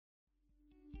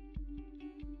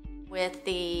With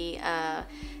the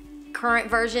current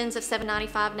versions of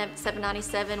 795 and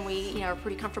 797, we are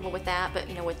pretty comfortable with that, but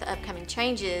with the upcoming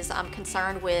changes, I'm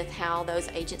concerned with how those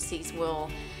agencies will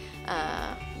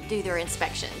do their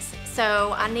inspections.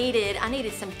 So I needed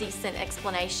some decent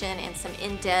explanation and some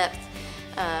in-depth,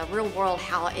 real world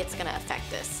how it's going to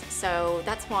affect us. So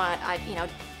that's why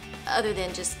other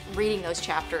than just reading those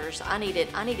chapters, I needed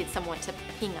someone to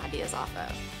ping ideas off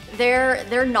of.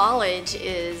 Their knowledge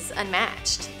is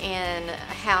unmatched, and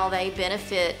how they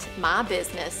benefit my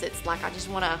business, it's like I just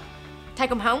want to take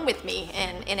them home with me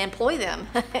and employ them,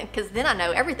 because then I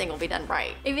know everything will be done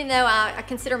right. Even though I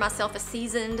consider myself a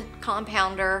seasoned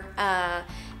compounder,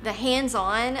 the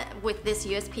hands-on with this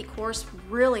USP course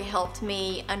really helped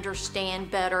me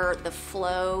understand better the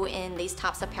flow in these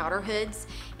types of powder hoods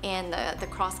and the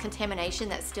cross-contamination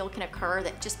that still can occur,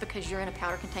 that just because you're in a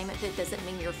powder containment hood doesn't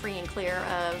mean you're free and clear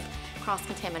of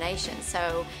cross-contamination.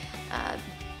 So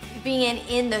being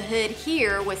in the hood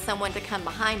here with someone to come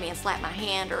behind me and slap my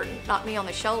hand or knock me on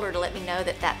the shoulder to let me know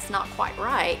that that's not quite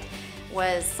right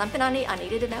was something I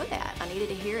needed to know that. I needed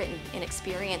to hear it and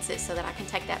experience it so that I can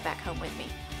take that back home with me.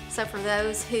 So for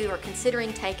those who are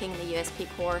considering taking the USP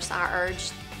course, I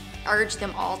urge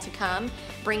them all to come.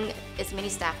 Bring as many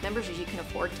staff members as you can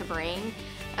afford to bring.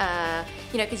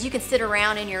 Because you can sit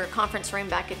around in your conference room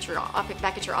back at your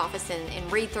office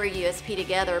and read through USP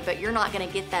together, but you're not going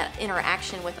to get that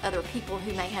interaction with other people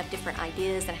who may have different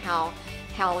ideas and how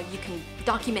you can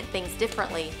document things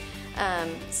differently.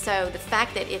 So the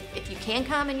fact that if you can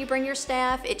come and you bring your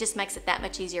staff, it just makes it that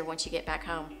much easier once you get back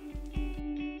home.